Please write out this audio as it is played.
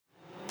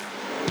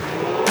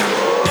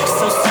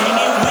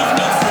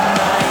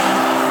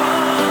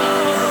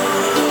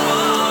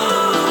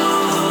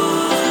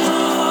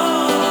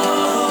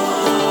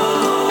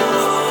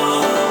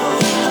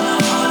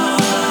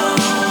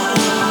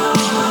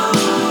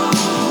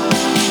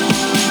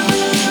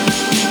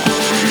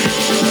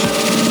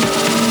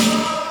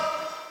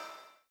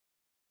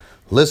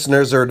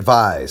Listeners are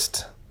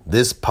advised,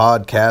 this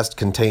podcast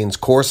contains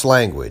coarse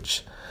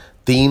language,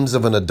 themes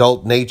of an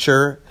adult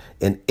nature,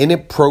 and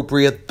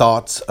inappropriate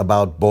thoughts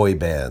about boy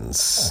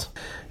bands.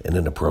 And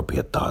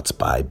inappropriate thoughts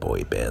by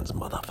boy bands,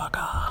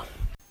 motherfucker.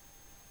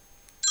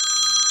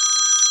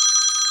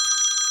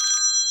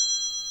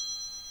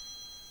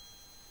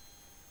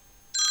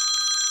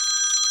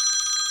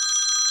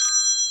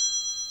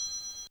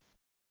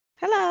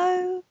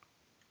 Hello.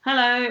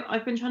 Hello,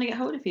 I've been trying to get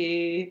hold of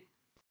you.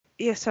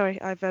 Yeah, sorry,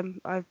 I've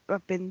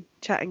been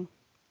chatting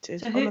to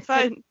To on who? the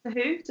phone. To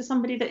who? To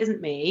somebody that isn't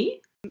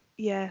me.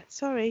 Yeah,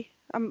 sorry.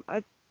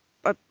 I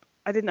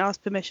didn't ask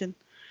permission.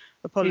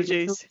 Who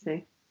Apologies.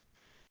 you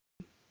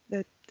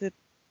talking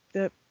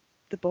The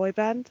boy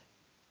band. to?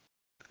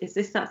 Is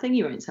this that thing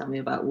you won't tell me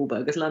about,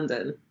 Wahlburgers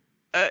London?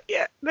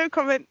 Yeah, no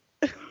comment.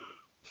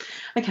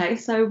 Okay,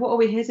 so what are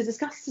we here to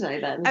discuss today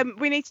then?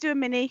 We need to do a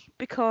mini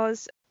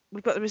because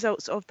we've got the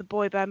results of the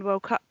Boy Band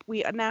World Cup.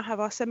 We now have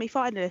our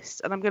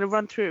semi-finalists, and I'm going to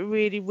run through it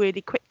really,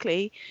 really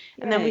quickly,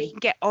 and then we Yay. can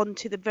get on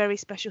to the very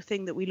special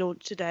thing that we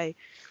launched today.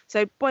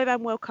 So, Boy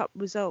Band World Cup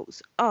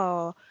results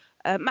are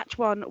match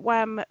 1,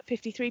 Wham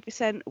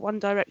 53%, One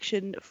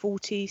Direction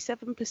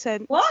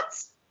 47%.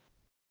 What?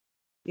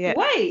 Yeah.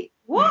 Wait,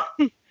 what?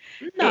 No.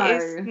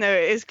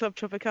 It is Club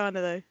Tropicana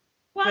though.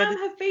 Wham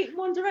have beaten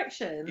One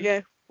Direction.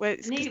 Yeah, where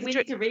it's We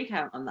need to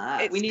recount on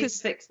that. We need to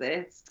fix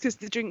this. because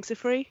the drinks are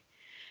free.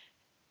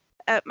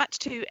 Match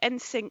 2,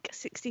 NSYNC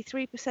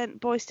 63%,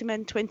 Boyz II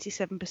Men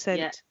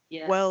 27%.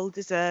 Yeah. Well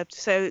deserved.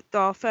 So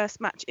our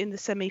first match in the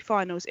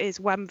semi-finals is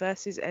Wham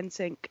versus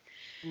NSYNC.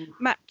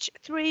 Match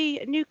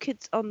 3, New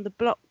Kids on the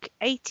Block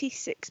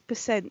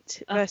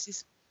 86%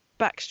 versus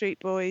Backstreet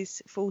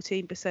Boys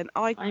 14%.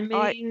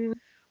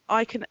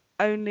 I can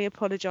only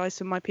apologise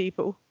for my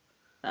people.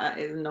 That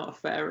is not a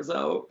fair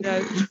result.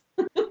 No.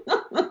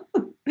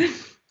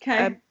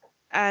 Okay.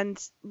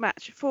 And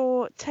match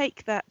 4,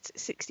 Take That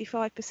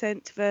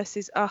 65%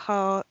 versus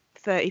Aha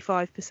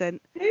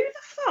 35%. Who the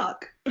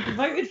fuck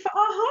voted for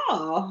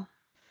Aha?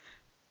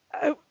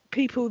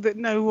 People that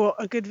know what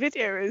a good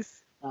video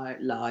is. No,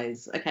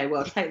 lies. Okay,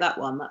 well, take that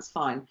one. That's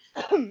fine.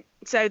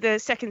 So the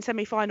second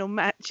semi-final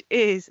match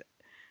is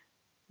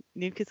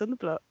New Kids on the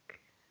Block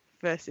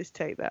versus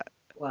Take That.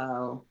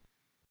 Wow.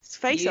 It's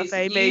face off,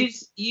 Amy.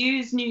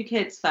 Use New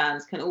Kids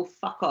fans can all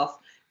fuck off.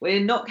 We're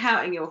not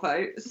counting your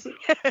votes.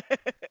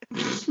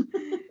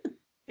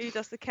 Who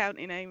does the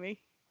counting,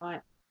 Amy? Right.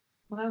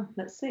 Well,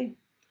 let's see.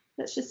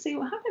 Let's just see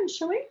what happens,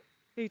 shall we?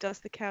 Who does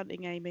the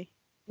counting, Amy?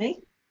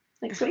 Me?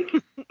 Next week?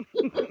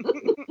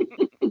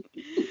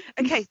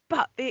 Okay,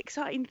 but the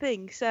exciting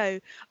thing, so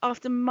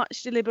after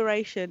much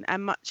deliberation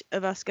and much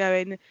of us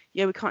going,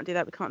 yeah, we can't do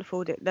that, we can't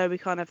afford it. No, we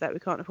can't have that, we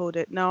can't afford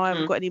it. No, I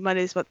haven't got any money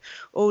this month.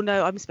 Oh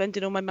no, I'm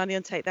spending all my money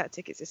on Take That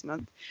tickets this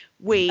month.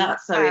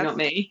 That's sorry, not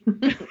me,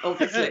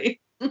 obviously.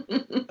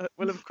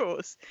 Well, of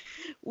course.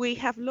 We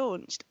have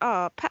launched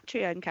our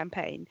Patreon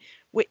campaign,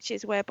 which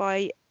is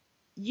whereby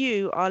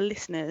you, our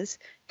listeners,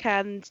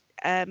 can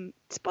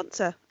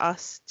sponsor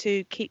us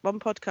to keep on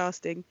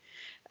podcasting.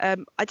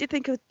 I did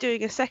think of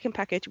doing a second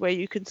package where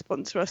you can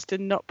sponsor us to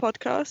not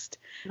podcast.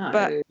 No.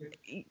 But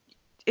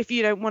if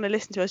you don't want to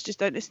listen to us, just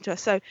don't listen to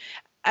us. So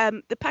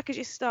the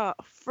packages start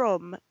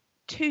from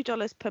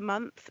 $2 per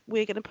month.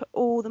 We're going to put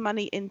all the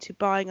money into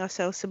buying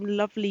ourselves some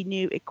lovely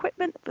new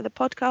equipment for the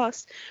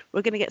podcast.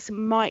 We're going to get some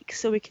mics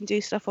so we can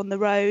do stuff on the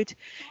road.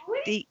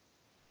 Is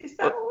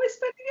that what we're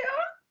spending it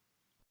on?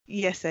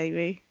 Yes,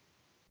 Amy.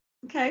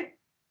 Okay.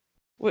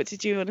 What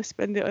did you want to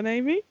spend it on,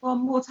 Amy? Well,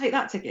 more Take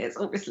That tickets,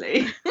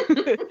 obviously.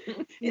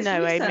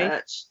 No,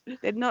 research. Amy.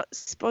 They're not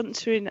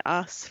sponsoring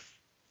us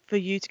for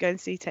you to go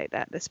and see Take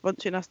That. They're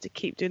sponsoring us to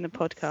keep doing the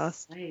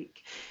podcast.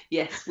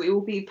 Yes, we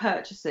will be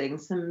purchasing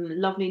some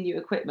lovely new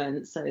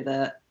equipment so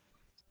that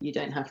you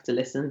don't have to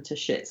listen to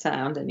shit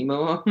sound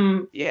anymore.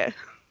 Yeah.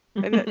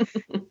 So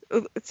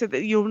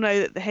that you'll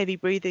know that the heavy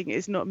breathing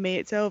is not me,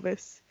 it's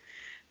Elvis.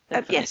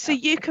 So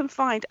you can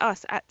find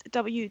us at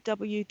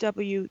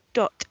www.patreon,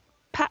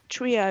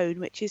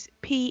 which is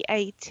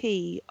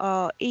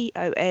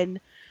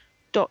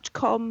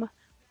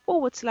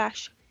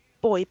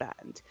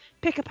patreon.com/boyband.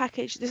 Pick a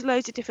package. There's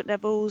loads of different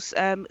levels.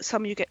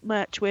 Some you get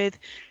merch with.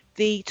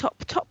 The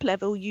top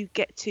level, you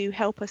get to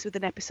help us with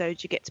an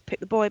episode. You get to pick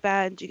the boy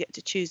band. You get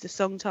to choose the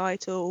song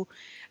title.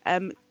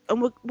 And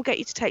we'll get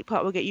you to take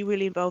part. We'll get you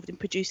really involved in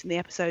producing the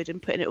episode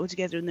and putting it all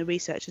together in the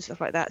research and stuff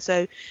like that.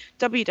 So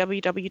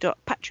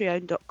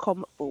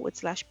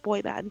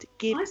www.patreon.com/boyband.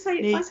 I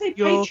say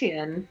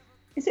Patreon.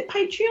 Is it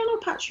Patreon or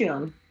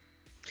Patreon?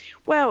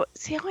 Well,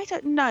 see, I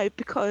don't know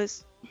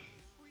because,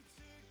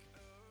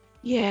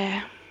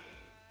 yeah.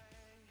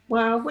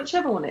 Well,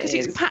 whichever one it is.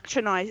 Because it's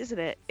patronise, isn't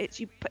it?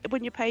 It's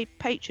when you pay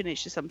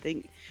patronage to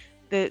something,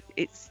 that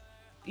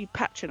you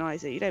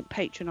patronise it. You don't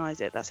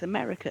patronise it. That's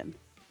American.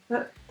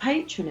 But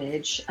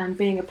patronage and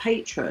being a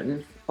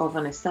patron of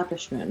an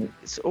establishment.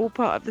 It's all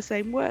part of the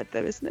same word,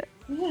 though, isn't it?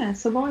 Yeah,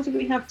 so why do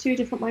we have two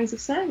different ways of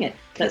saying it?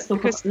 Let's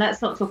not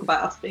talk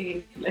about us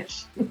being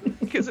English.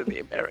 because of the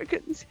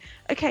Americans.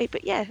 Okay,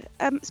 but yeah,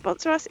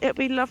 sponsor us. It'll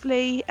be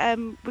lovely.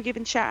 We're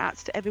giving shout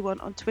outs to everyone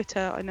on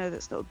Twitter. I know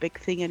that's not a big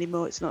thing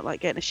anymore. It's not like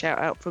getting a shout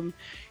out from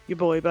your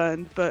boy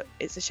band, but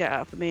it's a shout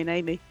out for me and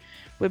Amy.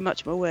 We're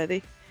much more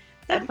worthy.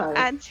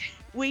 And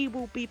we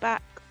will be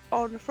back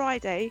on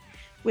Friday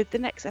with the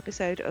next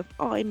episode of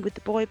I'm with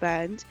the boy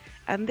band.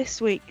 And this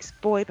week's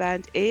boy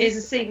band is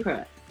a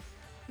secret.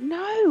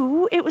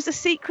 No, it was a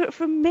secret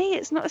from me.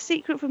 It's not a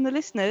secret from the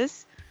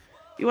listeners.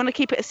 You want to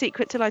keep it a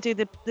secret till I do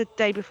the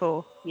day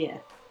before? Yeah.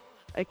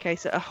 Okay,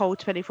 so a whole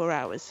 24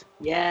 hours.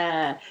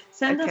 Yeah.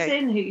 Send us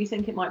in who you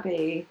think it might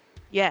be.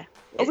 Yeah.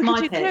 It's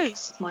my pick.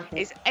 It's my pick.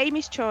 It's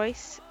Amy's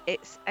choice.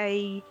 It's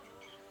a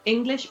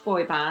English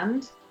boy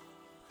band.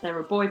 They're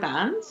a boy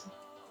band,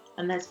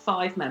 and there's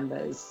 5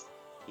 members.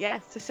 Yeah,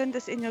 so send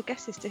us in your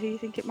guesses to who you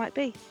think it might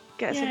be.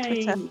 Get us on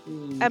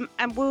Twitter.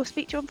 And we'll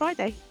speak to you on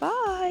Friday.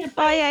 Bye. Yeah,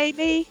 bye,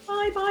 Amy.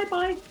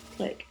 Bye.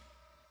 Click.